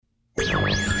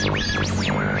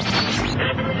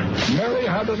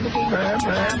We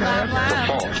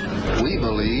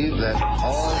believe that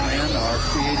all men are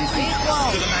created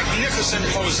equal. To the magnificent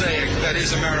mosaic that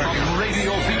is America. From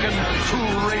radio beacon to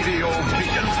radio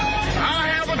beacon.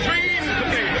 I have a dream.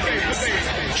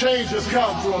 Change has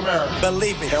come to America.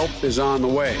 Believe me. Help is on the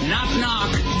way. Knock,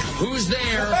 knock. Who's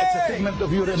there? It's a figment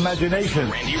of your imagination.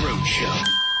 Randi Rhodes Show.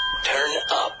 Turn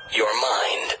up your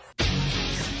mind.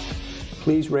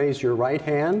 Please raise your right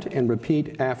hand and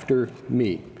repeat after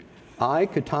me. I,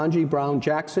 Ketanji Brown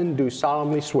Jackson, do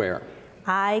solemnly swear.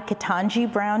 I,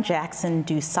 Ketanji Brown Jackson,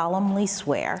 do solemnly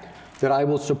swear that I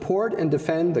will support and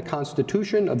defend the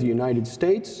Constitution of the United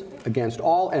States against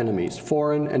all enemies,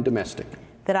 foreign and domestic.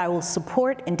 that I will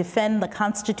support and defend the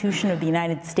Constitution of the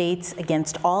United States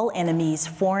against all enemies,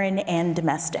 foreign and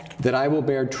domestic. That I will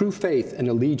bear true faith and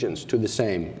allegiance to the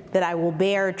same. That I will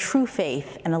bear true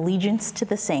faith and allegiance to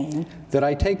the same. That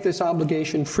I take this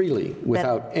obligation freely,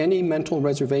 without any mental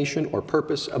reservation or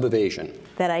purpose of evasion.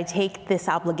 That I take this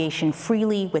obligation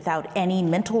freely, without any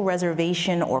mental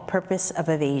reservation or purpose of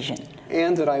evasion.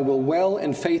 And that I will well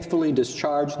and faithfully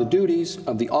discharge the duties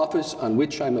of the office on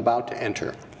which I'm about to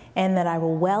enter. And that I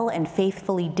will well and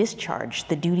faithfully discharge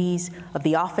the duties of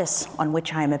the office on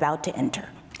which I am about to enter.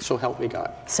 So help me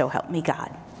God. So help me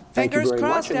God. Thank you Fingers very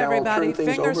crossed, much. And now everybody. I'll turn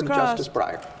things Fingers over to crossed. Justice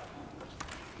Breyer.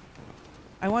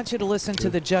 I want you to listen to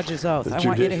the judge's oath. The I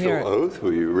want you to hear it. judicial oath.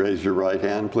 Will you raise your right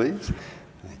hand, please?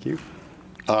 Thank you.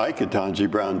 I,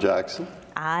 Ketanji Brown Jackson,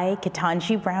 I,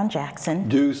 Ketanji Brown Jackson,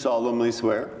 do solemnly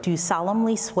swear do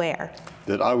solemnly swear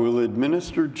that I will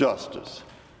administer justice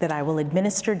that I will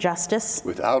administer justice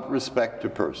without respect to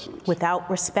persons without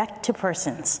respect to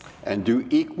persons and do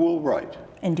equal right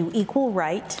and do equal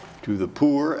right to the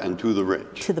poor and to the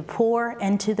rich, to the poor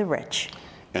and to the rich,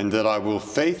 and that I will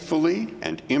faithfully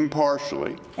and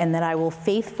impartially and that I will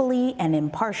faithfully and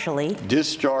impartially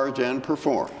discharge and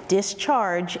perform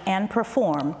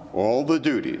all the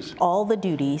duties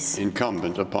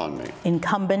incumbent upon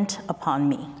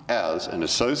me as an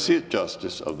Associate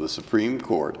Justice of the Supreme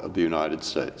Court of the United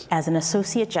States. As an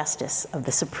Associate Justice of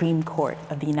the Supreme Court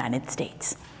of the United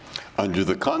States. Under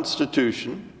the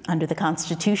Constitution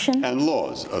And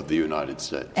laws of the United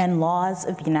States. And laws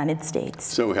of the United States.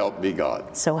 So help me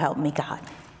God. So help me God.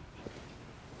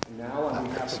 Now, on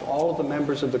behalf of all of the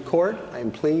members of the court, I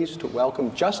am pleased to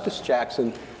welcome Justice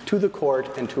Jackson to the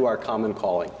court and to our common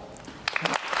calling.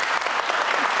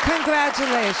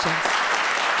 Congratulations.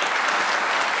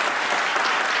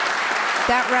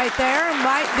 That right there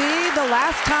might be the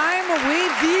last time we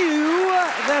view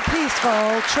the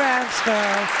peaceful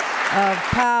transfer of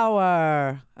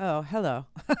power. Oh, hello.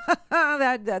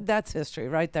 That's history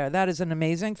right there. That is an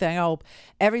amazing thing. I hope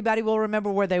everybody will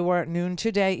remember where they were at noon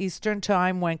today, Eastern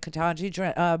Time, when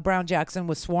Ketanji Brown Jackson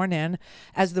was sworn in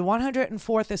as the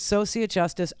 104th Associate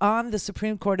Justice on the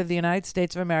Supreme Court of the United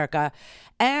States of America,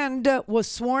 and was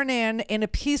sworn in a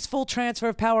peaceful transfer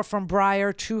of power from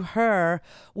Breyer to her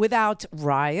without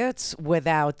riots,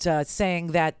 without saying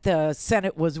that the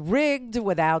Senate was rigged,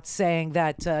 without saying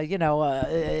that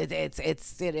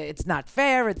it's not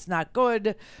fair, it's not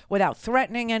good, without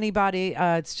threatening anybody.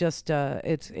 It's just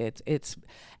it's.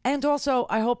 And also,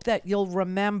 I hope that you'll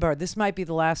remember, this might be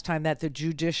the last time that the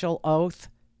judicial oath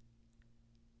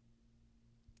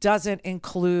doesn't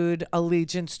include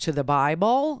allegiance to the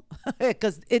Bible,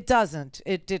 because it doesn't.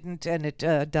 It didn't, and it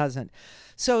doesn't.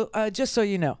 So just so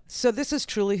you know, so this is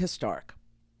truly historic.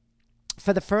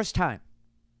 For the first time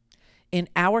in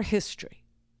our history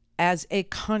as a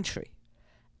country,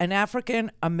 an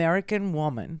African-American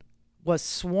woman was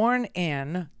sworn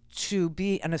in to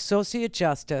be an Associate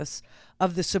Justice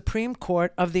of the Supreme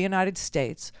Court of the United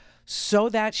States so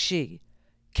that she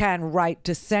can write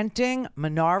dissenting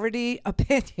minority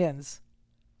opinions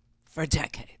for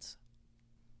decades.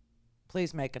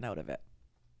 Please make a note of it.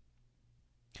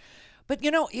 But,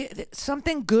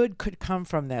 something good could come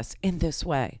from this in this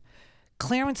way.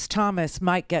 Clarence Thomas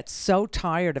might get so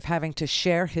tired of having to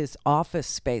share his office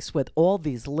space with all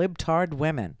these libtard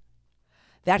women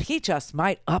that he just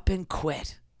might up and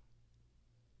quit.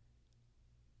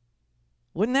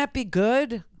 Wouldn't that be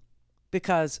good?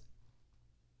 Because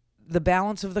the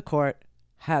balance of the court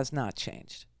has not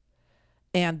changed.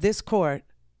 And this court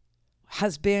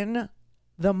has been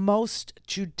the most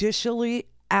judicially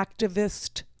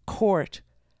activist court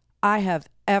I have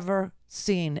ever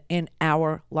seen in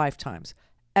our lifetimes,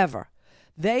 ever.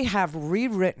 They have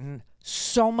rewritten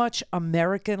so much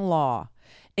American law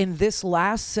in this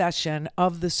last session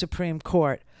of the Supreme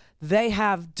Court. They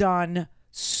have done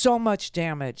so much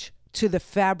damage to the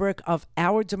fabric of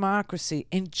our democracy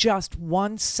in just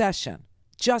one session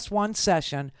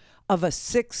of a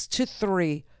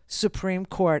 6-3 Supreme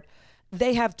Court.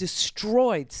 They have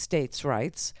destroyed states'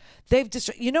 rights.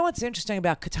 You know what's interesting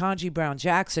about Ketanji Brown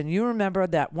Jackson? You remember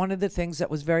that one of the things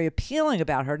that was very appealing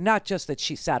about her, not just that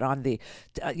she sat on the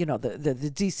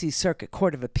D.C. Circuit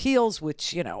Court of Appeals,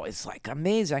 which, is like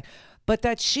amazing, but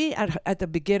that she, at the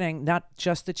beginning, not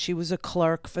just that she was a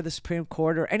clerk for the Supreme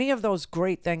Court or any of those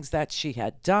great things that she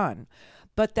had done,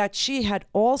 but that she had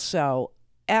also,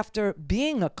 after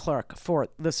being a clerk for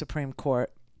the Supreme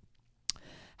Court,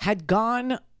 had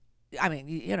gone... I mean,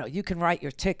 you can write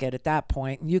your ticket at that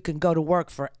point, and you can go to work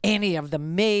for any of the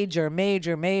major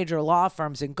law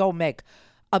firms and go make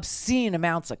obscene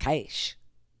amounts of cash,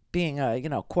 being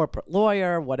a, corporate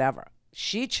lawyer, whatever.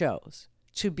 She chose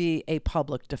to be a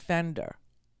public defender.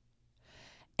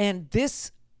 And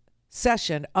this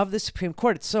session of the Supreme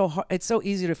Court, it's so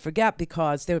easy to forget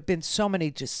because there have been so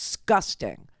many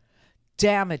disgusting,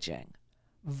 damaging,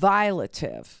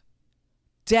 violative,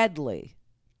 deadly,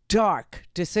 dark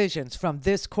decisions from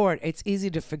this court. It's easy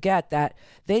to forget that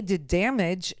they did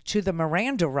damage to the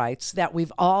Miranda rights that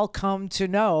we've all come to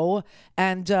know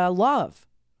and love.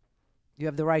 You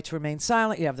have the right to remain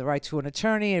silent. You have the right to an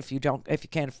attorney. If you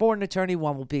can't afford an attorney,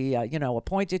 one will be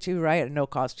appointed to you, right, at no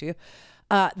cost to you.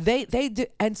 They did,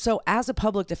 and so as a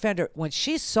public defender, when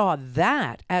she saw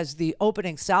that as the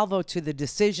opening salvo to the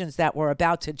decisions that were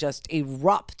about to just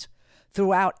erupt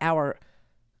throughout our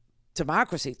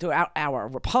democracy, throughout our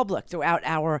republic, throughout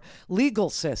our legal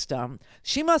system,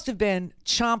 she must have been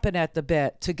chomping at the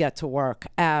bit to get to work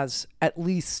as at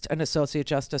least an associate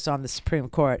justice on the Supreme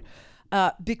Court.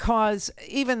 Because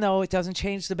even though it doesn't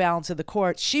change the balance of the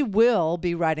court, she will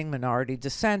be writing minority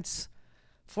dissents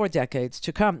for decades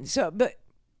to come. So, but,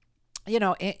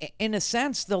 in a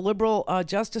sense, the liberal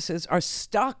justices are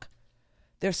stuck.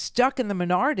 They're stuck in the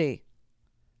minority.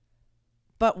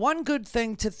 But one good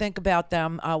thing to think about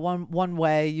them, one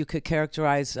way you could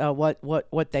characterize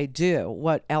what they do,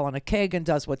 what Elena Kagan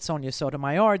does, what Sonia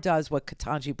Sotomayor does, what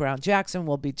Ketanji Brown Jackson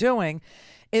will be doing,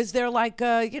 is they're like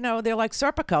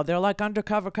Serpico. They're like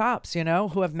undercover cops,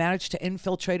 who have managed to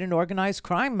infiltrate an organized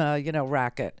crime,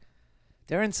 racket.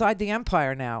 They're inside the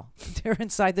empire now. They're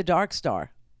inside the Dark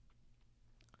Star.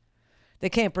 They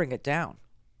can't bring it down,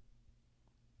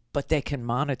 but they can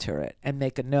monitor it and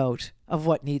make a note of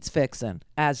what needs fixing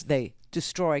as they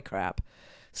destroy crap.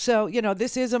 So,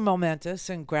 this is a momentous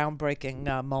and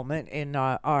groundbreaking moment in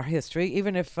our history,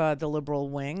 even if the liberal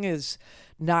wing is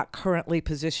not currently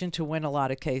positioned to win a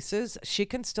lot of cases. She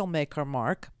can still make her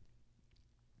mark.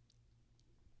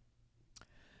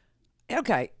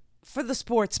 Okay, for the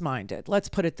sports-minded, let's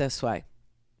put it this way.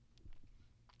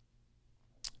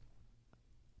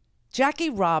 Jackie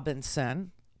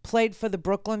Robinson played for the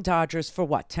Brooklyn Dodgers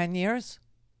for 10 years?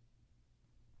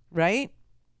 Right?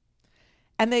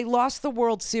 And they lost the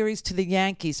World Series to the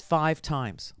Yankees 5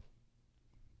 times.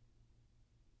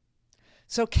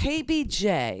 So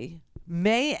KBJ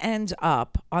may end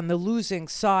up on the losing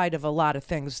side of a lot of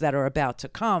things that are about to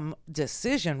come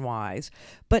decision-wise,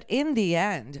 but in the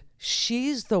end,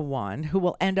 she's the one who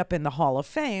will end up in the Hall of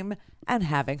Fame and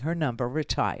having her number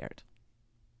retired.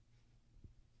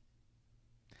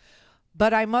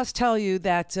 But I must tell you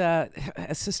that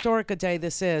as historic a day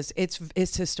this is,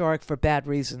 it's historic for bad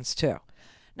reasons, too.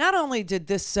 Not only did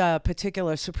this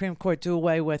particular Supreme Court do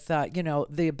away with,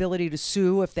 the ability to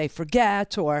sue if they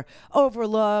forget or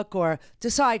overlook or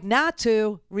decide not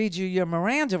to read you your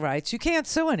Miranda rights. You can't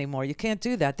sue anymore. You can't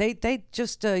do that. They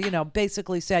just,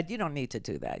 basically said, you don't need to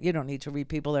do that. You don't need to read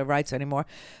people their rights anymore.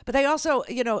 But they also,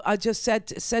 just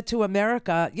said to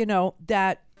America,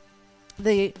 that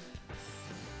the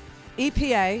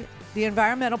EPA, the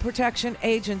Environmental Protection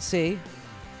Agency,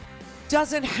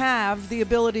 doesn't have the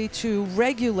ability to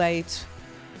regulate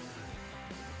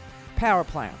power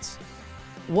plants.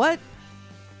 What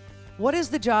is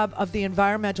the job of the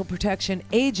Environmental Protection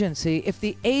Agency if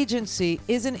the agency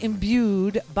isn't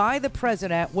imbued by the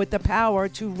president with the power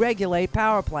to regulate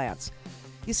power plants?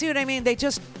 You see what I mean? They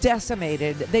just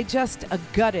decimated, they just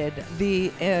gutted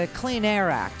the Clean Air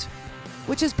Act,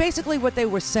 which is basically what they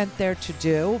were sent there to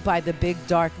do by the big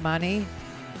dark money.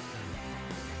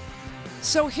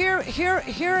 So here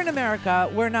in America,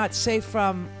 we're not safe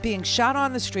from being shot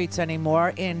on the streets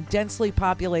anymore in densely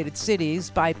populated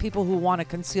cities by people who want to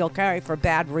conceal carry for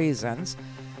bad reasons.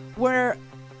 We're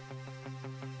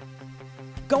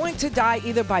going to die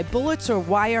either by bullets or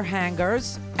wire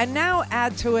hangers, and now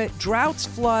add to it droughts,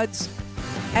 floods,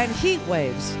 and heat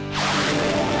waves.